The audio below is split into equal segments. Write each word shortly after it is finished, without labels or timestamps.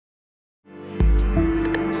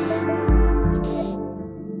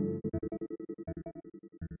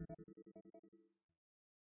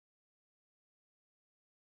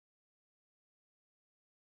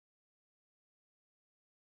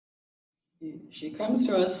She comes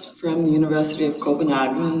to us from the University of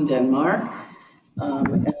Copenhagen in Denmark,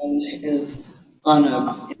 and is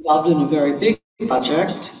involved in a very big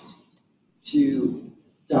project to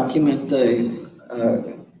document the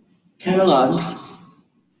catalogs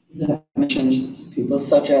that mention people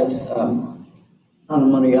such as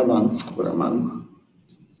Anna-Maria von Squirman.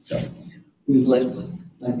 So we'd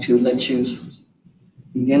like to let you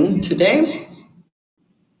begin today.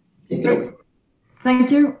 Take it away.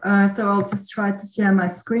 Thank you. So I'll just try to share my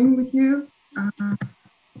screen with you.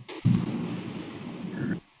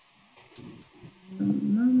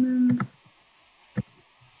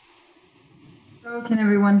 So can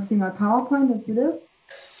everyone see my PowerPoint as it is?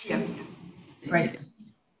 Yes. Yeah. Great.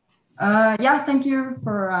 Yeah, thank you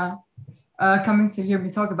for coming to hear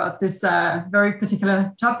me talk about this very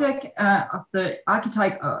particular topic of the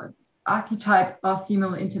archetype of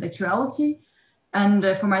female intellectuality. And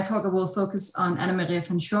for my talk, I will focus on Anna-Maria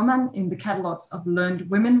von Schumann in the catalogs of learned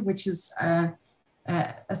women, which is,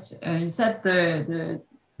 as you said, the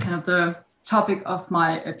kind of the topic of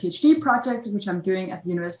my PhD project, which I'm doing at the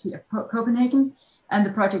University of Copenhagen. And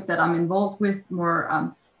the project that I'm involved with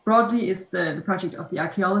more broadly is the project of the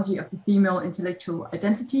archaeology of the female intellectual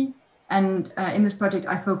identity. And in this project,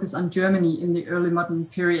 I focus on Germany in the early modern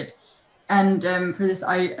period. And for this,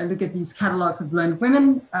 I look at these catalogs of learned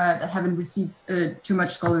women that haven't received too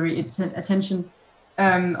much scholarly attention,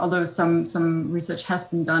 although some research has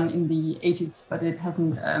been done in the 80s, but it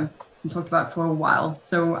hasn't been talked about for a while.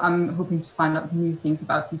 So I'm hoping to find out new things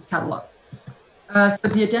about these catalogs. So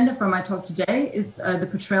the agenda for my talk today is the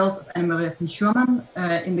portrayals of Anna-Maria von Schumann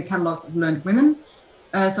in the catalogs of learned women.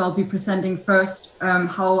 So I'll be presenting first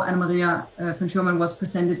how Anna-Maria von Schumann was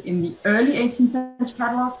presented in the early 18th century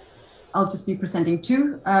catalogs. I'll just be presenting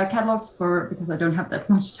two catalogs because I don't have that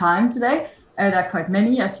much time today. There are quite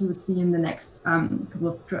many, as you would see in the next couple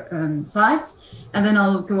of slides. And then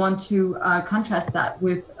I'll go on to contrast that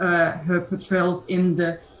with her portrayals in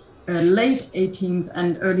the late 18th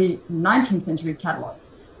and early 19th century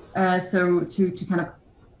catalogs. So to kind of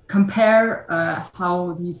compare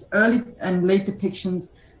how these early and late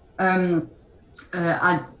depictions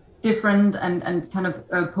are different and kind of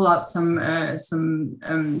pull out some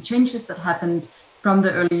changes that happened from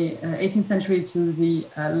the early 18th century to the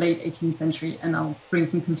late 18th century, and I'll bring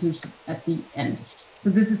some conclusions at the end.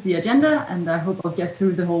 So this is the agenda, and I hope I'll get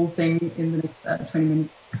through the whole thing in the next 20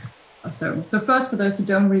 minutes or so. So first, for those who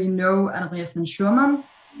don't really know Anna-Maria von Schumann,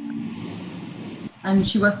 and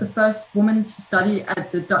she was the first woman to study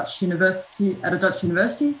at the Dutch university,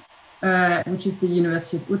 which is the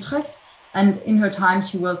University of Utrecht. And in her time,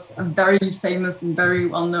 she was a very famous and very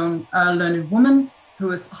well-known learned woman who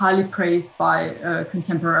was highly praised by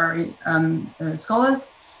contemporary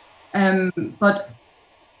scholars. But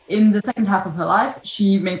in the second half of her life,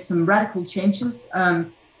 she made some radical changes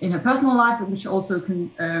in her personal life, which also could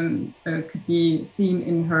be seen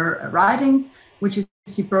in her writings, which is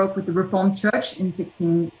she broke with the Reformed Church in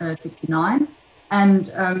 1669.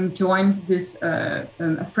 And joined this a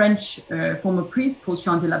French former priest called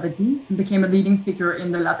Jean de Labadie, and became a leading figure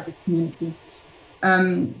in the Labadist community.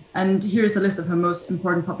 And here is a list of her most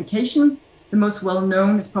important publications. The most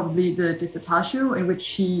well-known is probably the Dissertatio, in which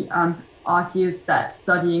she argues that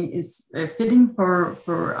studying is fitting for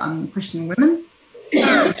Christian women.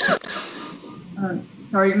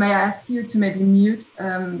 Sorry, may I ask you to maybe mute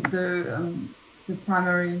the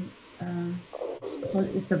primary, what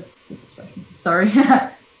is the sorry.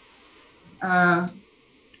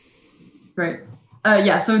 Great.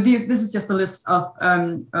 Yeah, so this is just a list of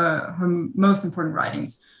her most important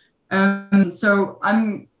writings. So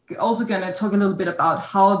I'm also going to talk a little bit about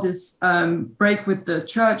how this break with the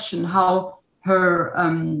church and how her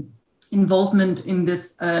involvement in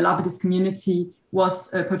this Labadist community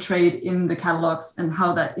was portrayed in the catalogs and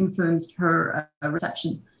how that influenced her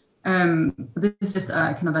reception. This is just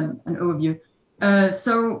kind of an overview.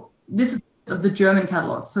 So this is of the German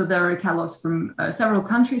catalogs. So there are catalogs from several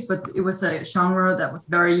countries, but it was a genre that was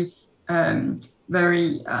very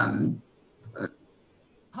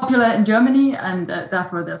popular in Germany, and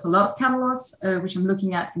therefore there's a lot of catalogs, which I'm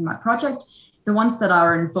looking at in my project. The ones that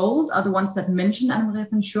are in bold are the ones that mention Anna-Maria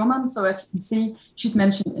von Schumann. So as you can see, she's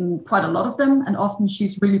mentioned in quite a lot of them, and often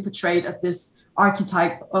she's really portrayed as this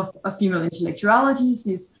archetype of female intellectuality.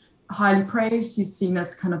 She's highly praised. She's seen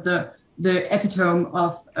as kind of the epitome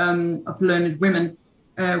of learned women,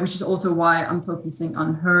 which is also why I'm focusing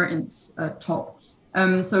on her in this talk.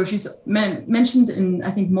 So she's mentioned in,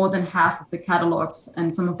 I think, more than half of the catalogs,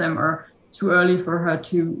 and some of them are too early for her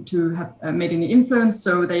to have made any influence,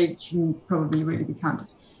 so they shouldn't probably really be counted.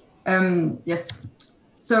 Yes.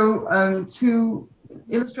 So to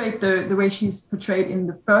illustrate the way she's portrayed in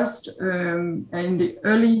the first, in the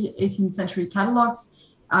early 18th century catalogs,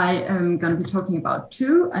 I am going to be talking about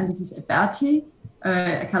two, and this is IAPh2021,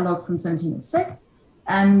 a catalog from 1706,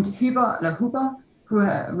 and Huber, who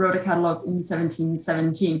wrote a catalog in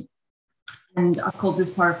 1717. And I've called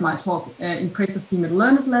this part of my talk In Praise of Female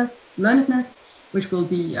Learnedness, which will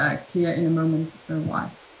be clear in a moment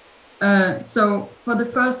why. So for the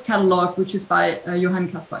first catalog, which is by Johann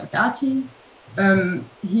Caspar IAPh20,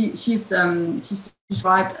 she's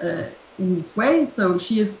described in this way. So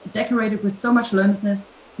she is decorated with so much learnedness,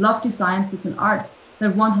 lofty sciences and arts,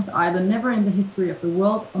 that one has either never in the history of the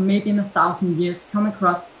world or maybe in 1,000 years come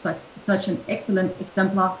across such an excellent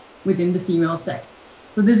exemplar within the female sex.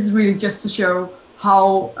 So this is really just to show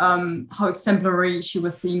how exemplary she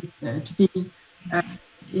was seen to be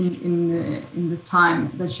in this time,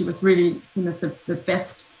 that she was really seen as the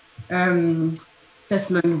best learned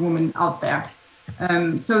woman out there.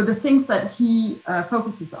 So the things that he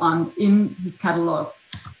focuses on in his catalogs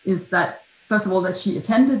is that, first of all, that she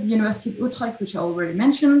attended the University of Utrecht, which I already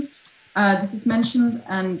mentioned. This is mentioned,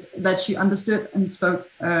 and that she understood and spoke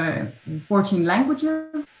 14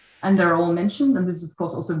 languages, and they're all mentioned. And this is, of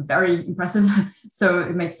course, also very impressive. So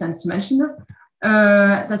it makes sense to mention this.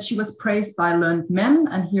 That she was praised by learned men,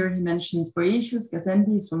 and here he mentions Boëtius,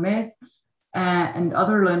 Gassendi, Saumaise, and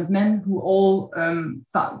other learned men who all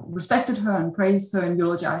respected her and praised her and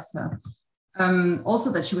eulogized her.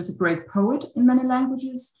 Also that she was a great poet in many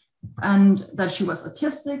languages, and that she was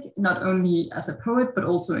artistic, not only as a poet, but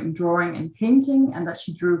also in drawing and painting, and that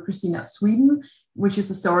she drew Christina of Sweden, which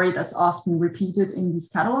is a story that's often repeated in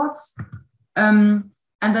these catalogs.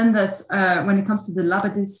 And then there's, when it comes to the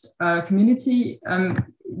Labadist community,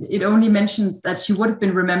 it only mentions that she would have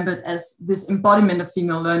been remembered as this embodiment of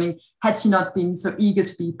female learning had she not been so eager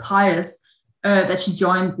to be pious that she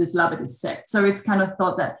joined this Labadist sect. So it's kind of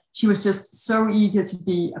thought that she was just so eager to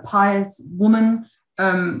be a pious woman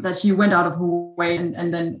that she went out of her way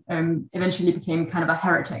and then eventually became kind of a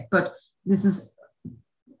heretic. But this is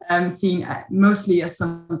seen mostly as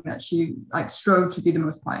something that she strove to be the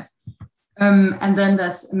most pious. And then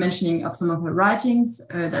there's mentioning of some of her writings.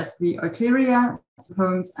 There's the Eucleria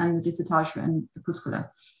poems and the Dissertatio and Opuscula.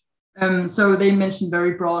 So they mention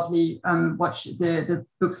very broadly the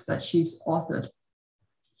books that she's authored.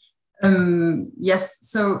 Yes,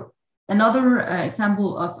 so another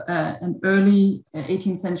example of an early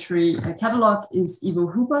 18th century catalog is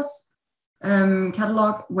Ivo Huber's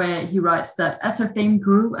catalog, where he writes that as her fame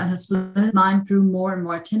grew and her splendid mind drew more and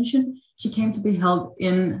more attention, she came to be held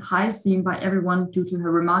in high esteem by everyone due to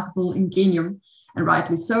her remarkable ingenium, and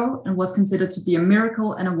rightly so, and was considered to be a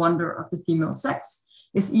miracle and a wonder of the female sex,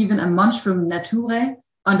 is even a monstrum naturae,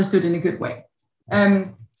 understood in a good way.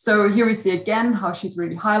 So here we see again how she's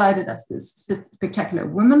really highlighted as this spectacular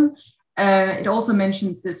woman. It also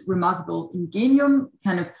mentions this remarkable ingenium,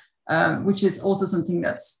 kind of, which is also something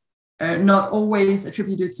that's not always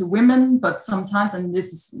attributed to women, but sometimes, and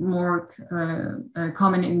this is more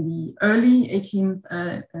common in the early 18th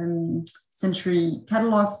century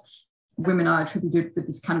catalogs, women are attributed with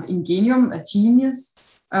this kind of ingenium, a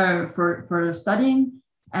genius for studying.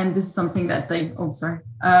 And this is something that they,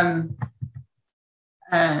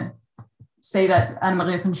 say that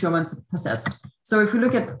Anne-Marie von Schurman possessed. So if we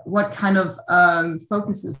look at what kind of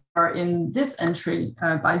focuses are in this entry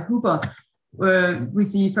by Huber, we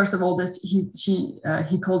see, first of all, that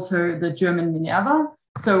he calls her the German Minerva,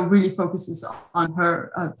 so really focuses on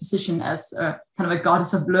her position as kind of a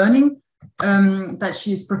goddess of learning, that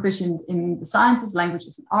she's proficient in the sciences,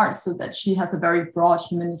 languages, and arts, so that she has a very broad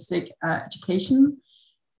humanistic education,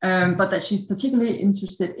 but that she's particularly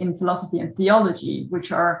interested in philosophy and theology,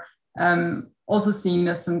 which are also seen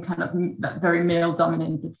as some kind of very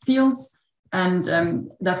male-dominated fields. And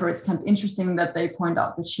therefore, it's kind of interesting that they point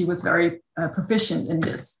out that she was very proficient in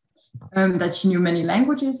this, that she knew many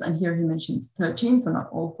languages. And here he mentions 13, so not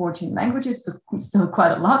all 14 languages, but still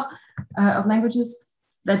quite a lot of languages,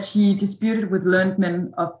 that she disputed with learned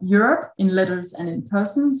men of Europe in letters and in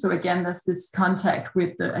person. So again, there's this contact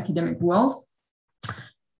with the academic world.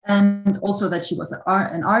 And also that she was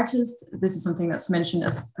an artist. This is something that's mentioned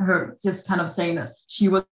as her just kind of saying that she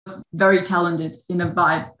was very talented in a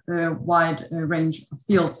wide range of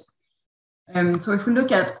fields. So if we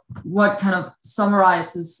look at what kind of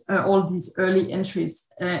summarizes all of these early entries,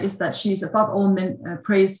 is that she's above all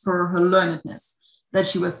praised for her learnedness, that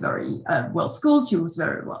she was very well schooled, she was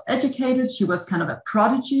very well educated, she was kind of a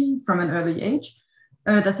prodigy from an early age.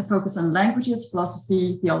 There's a focus on languages,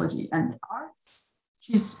 philosophy, theology, and arts.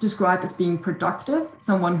 She's described as being productive,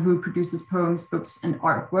 someone who produces poems, books, and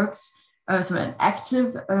artworks so an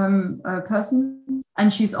active person,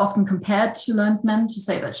 and she's often compared to learned men to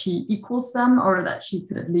say that she equals them or that she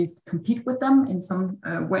could at least compete with them in some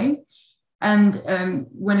way. And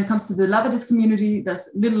when it comes to the Labadis community, there's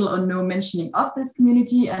little or no mentioning of this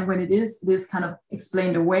community. And when it is kind of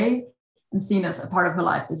explained away and seen as a part of her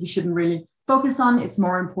life that you shouldn't really focus on. It's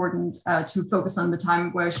more important to focus on the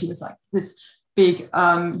time where she was like this big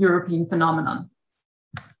European phenomenon.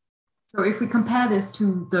 So if we compare this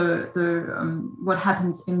to what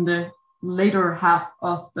happens in the later half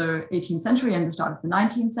of the 18th century and the start of the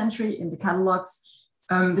 19th century in the catalogs,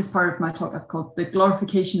 this part of my talk I've called the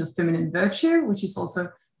glorification of feminine virtue, which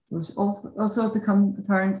will also become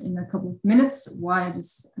apparent in a couple of minutes why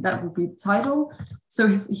that would be the title.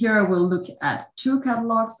 So here I will look at two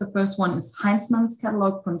catalogs. The first one is Heinzmann's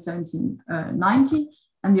catalog from 1790,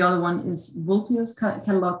 and the other one is Vulpius'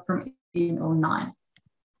 catalog from 1809.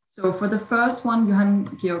 So for the first one, Johann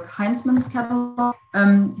Georg Heinzmann's catalog,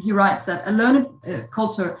 he writes that a learned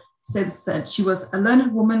culture said she was a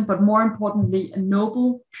learned woman, but more importantly, a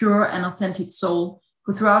noble, pure, and authentic soul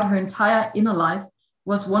who throughout her entire inner life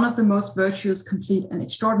was one of the most virtuous, complete, and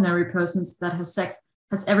extraordinary persons that her sex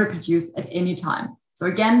has ever produced at any time. So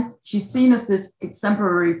again, she's seen as this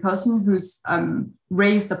exemplary person who's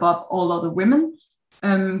raised above all other women.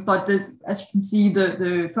 But as you can see,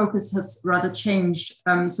 the focus has rather changed.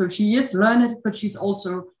 So she is learned, but she's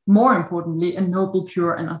also, more importantly, a noble,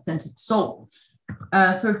 pure, and authentic soul.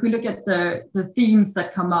 So if we look at the themes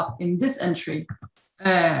that come up in this entry,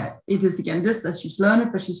 it is again this, that she's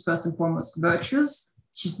learned, but she's first and foremost virtuous.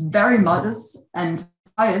 She's very modest and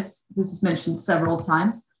pious. This is mentioned several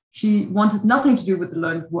times. She wanted nothing to do with the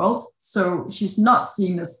learned world. So she's not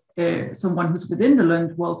seen as someone who's within the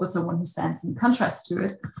learned world, but someone who stands in contrast to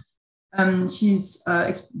it. She's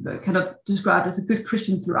kind of described as a good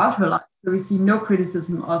Christian throughout her life. So we see no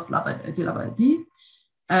criticism of de Labadie,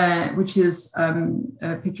 which is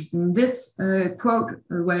pictured in this quote,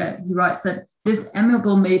 where he writes that this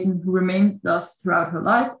amiable maiden who remained thus throughout her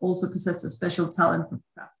life also possessed a special talent for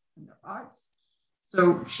crafts and arts.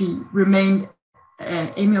 So she remained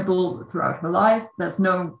amiable throughout her life. There's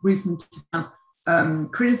no reason to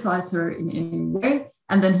criticize her in any way.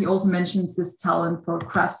 And then he also mentions this talent for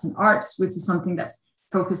crafts and arts, which is something that's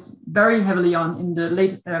focused very heavily on in the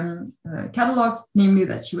late catalogs, namely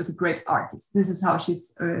that she was a great artist. This is how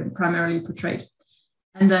she's primarily portrayed.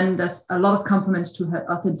 And then there's a lot of compliments to her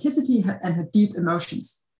authenticity and her deep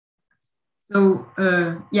emotions. So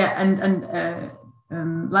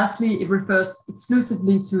lastly, it refers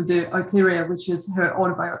exclusively to the Eucleria, which is her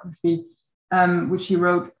autobiography, which she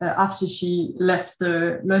wrote after she left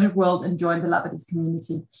the learned world and joined the Labadis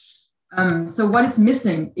community. So what is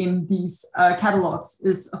missing in these catalogs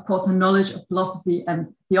is, of course, her knowledge of philosophy and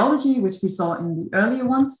theology, which we saw in the earlier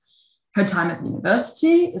ones. Her time at the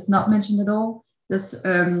university is not mentioned at all. There's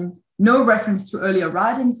no reference to earlier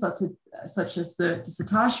writings, such as the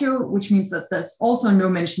Dissertatio, which means that there's also no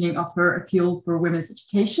mentioning of her appeal for women's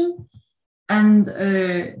education. And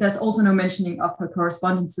there's also no mentioning of her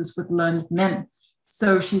correspondences with learned men.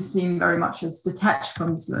 So she's seen very much as detached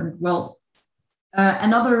from this learned world.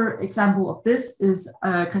 Another example of this is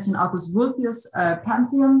Christian August Vulpius'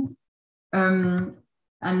 Pantheon.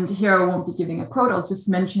 And here I won't be giving a quote, I'll just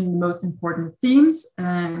mention the most important themes.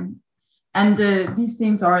 These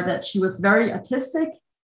themes are that she was very artistic.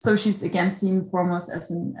 So she's again seen foremost as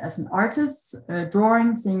an artist.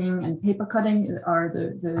 Drawing, singing, and paper cutting are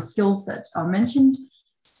the skills that are mentioned.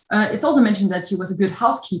 It's also mentioned that she was a good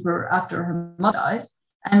housekeeper after her mother died.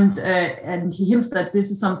 And he hints that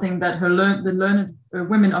this is something that the learned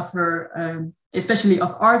women of her, especially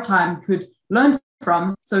of our time, could learn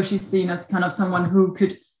from. So she's seen as kind of someone who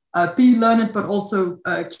could be learned, but also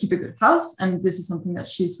keep a good house. And this is something that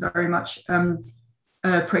she's very much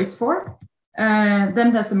praised for.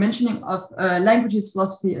 Then there's a mentioning of languages,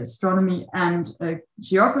 philosophy, astronomy, and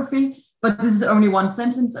geography. But this is only one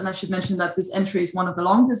sentence. And I should mention that this entry is one of the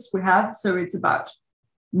longest we have. So it's about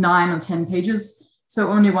 9 or 10 pages. So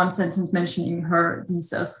only one sentence mentioning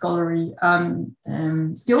these scholarly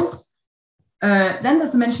skills. Then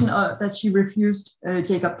there's a mention that she refused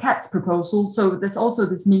Jacob Catt's proposal. So there's also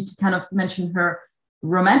this need to kind of mention her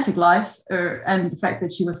romantic life and the fact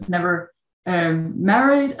that she was never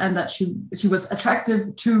married and that she was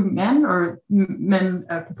attractive to men, or men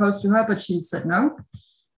proposed to her, but she said no.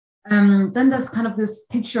 Then there's kind of this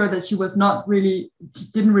picture that she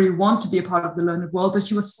didn't really want to be a part of the learned world, but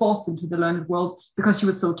she was forced into the learned world because she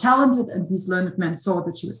was so talented, and these learned men saw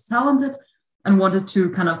that she was talented and wanted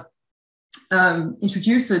to kind of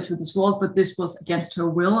introduce her to this world, but this was against her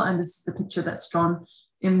will, and this is the picture that's drawn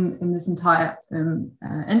in this entire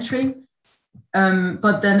entry.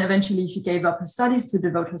 But then eventually she gave up her studies to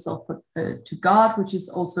devote herself to God, which is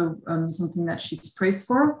also something that she's praised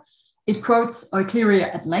for. It quotes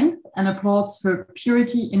Eucleria at length and applauds her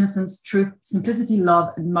purity, innocence, truth, simplicity,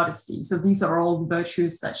 love, and modesty. So these are all the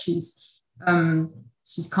virtues that she's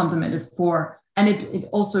complimented for. And it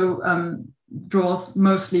also draws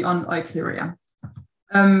mostly on Eucleria.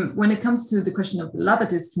 When it comes to the question of the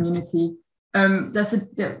Labadist community,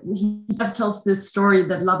 he tells this story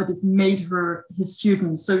that Labadist made her his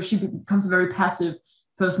student. So she becomes a very passive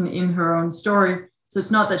person in her own story. So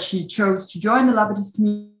it's not that she chose to join the Labadist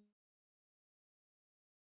community.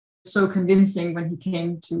 So convincing when he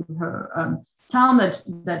came to her town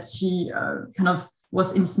that she kind of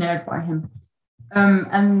was ensnared by him.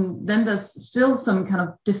 And then there's still some kind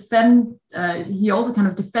of he also kind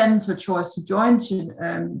of defends her choice to join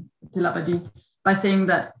the Labadie by saying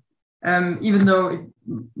that even though it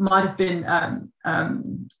might have been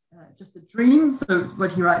just a dream, so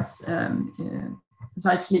what he writes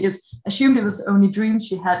precisely is, assumed it was only dreams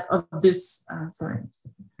she had of this,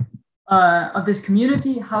 of this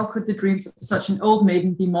community, how could the dreams of such an old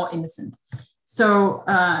maiden be more innocent? So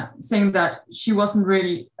saying that she wasn't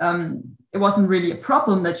really, it wasn't really a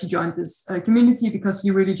problem that she joined this community because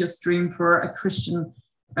she really just dreamed for a Christian,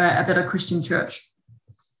 a better Christian church.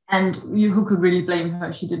 And who could really blame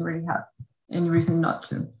her? She didn't really have any reason not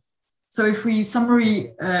to. So if we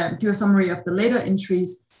do a summary of the later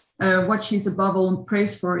entries, what she's above all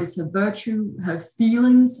praised for is her virtue, her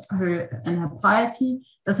feelings, and her piety.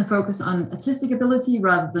 There's a focus on artistic ability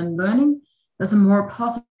rather than learning. There's a more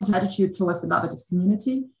positive attitude towards the Labadist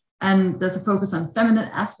community. And there's a focus on feminine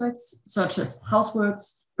aspects, such as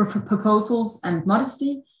houseworks, proposals, and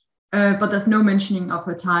modesty. But there's no mentioning of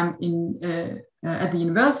her time at the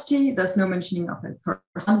university. There's no mentioning of her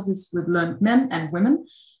correspondences with learned men and women,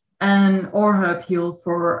 or her appeal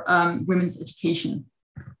for women's education.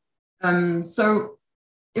 So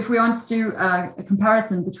if we want to do a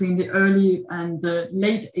comparison between the early and the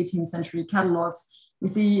late 18th century catalogs, we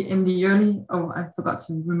see in the early, I forgot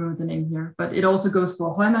to remove the name here, but it also goes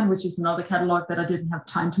for Heumann, which is another catalog that I didn't have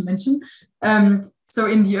time to mention. So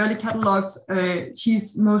in the early catalogs,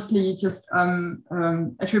 she's mostly just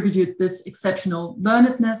attributed this exceptional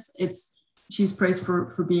learnedness. She's praised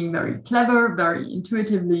for being very clever, very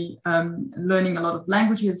intuitively learning a lot of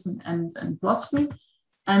languages and philosophy.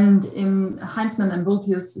 And in Heinzmann and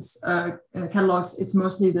Vulpius's catalogs, it's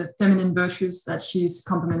mostly the feminine virtues that she's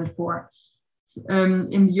complimented for.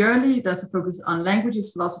 In the early, there's a focus on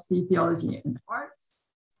languages, philosophy, theology, and arts.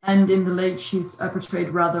 And in the late, she's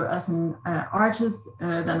portrayed rather as an artist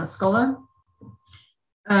than a scholar.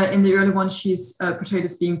 In the early ones, she's portrayed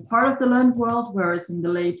as being part of the learned world, whereas in the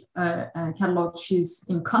late catalog, she's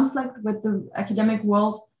in conflict with the academic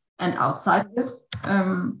world and outside of it.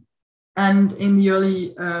 And in the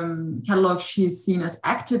early catalog, she's seen as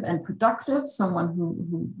active and productive, someone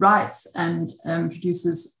who writes and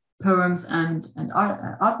produces poems and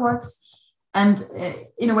artworks. And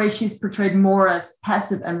in a way, she's portrayed more as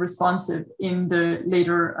passive and responsive in the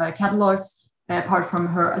later catalogs, apart from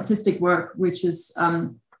her artistic work, which is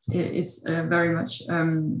very much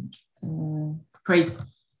praised.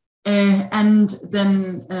 And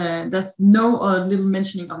then there's no little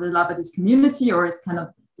mentioning of the Labadist community, or it's kind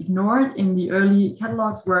of ignored in the early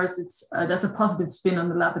catalogs, whereas there's a positive spin on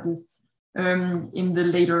the Labadists in the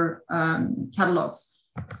later catalogs.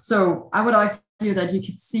 So I would argue that you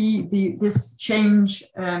could see this change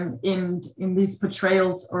in these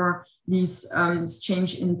portrayals, or this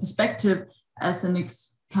change in perspective as an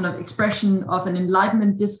kind of expression of an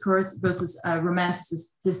Enlightenment discourse versus a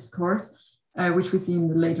Romanticist discourse, which we see in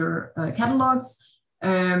the later catalogs.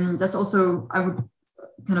 There's also, I would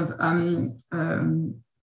kind of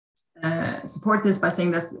support this by saying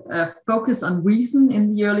there's a focus on reason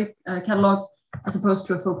in the early catalogs, as opposed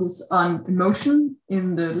to a focus on emotion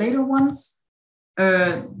in the later ones.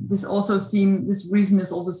 This reason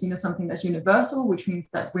is also seen as something that's universal, which means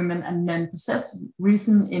that women and men possess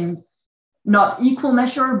reason in not equal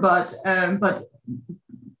measure, but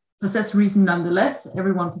possess reason nonetheless.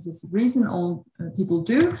 Everyone possesses reason, all people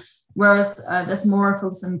do. Whereas there's more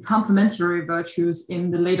focus on complementary virtues in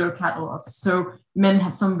the later catalogs. So men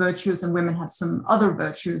have some virtues and women have some other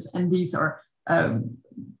virtues, and these are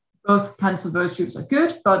both kinds of virtues are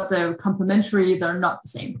good, but they're complementary, they're not the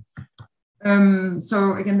same.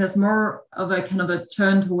 So again, there's more of a kind of a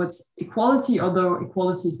turn towards equality, although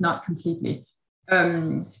equality is not completely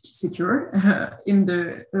secured in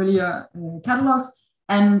the earlier catalogs.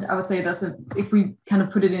 And I would say if we kind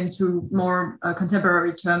of put it into more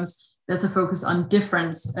contemporary terms, there's a focus on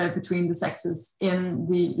difference between the sexes in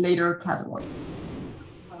the later catalogs.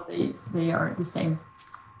 they are the same.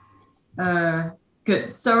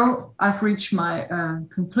 Good. So I've reached my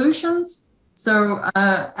conclusions. So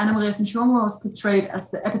Anna-Maria von Schirmer was portrayed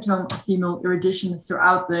as the epitome of female erudition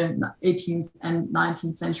throughout the 18th and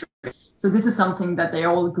 19th century. So this is something that they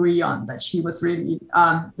all agree on, that she was really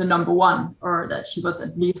the number one, or that she was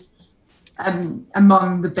at least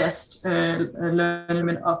among the best learned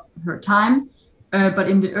women of her time. But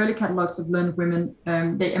in the early catalogs of learned women,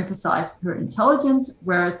 they emphasize her intelligence,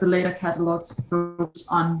 whereas the later catalogs focus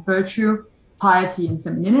on virtue, piety, and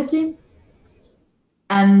femininity.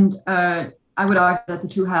 And I would argue that the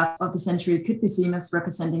two halves of the century could be seen as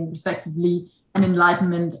representing respectively an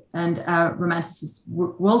Enlightenment and a Romanticist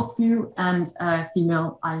worldview and a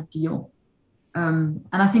female ideal. And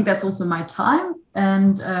I think that's also my time.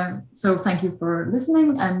 And so thank you for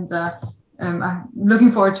listening, and I'm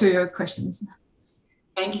looking forward to your questions.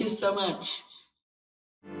 Thank you so much.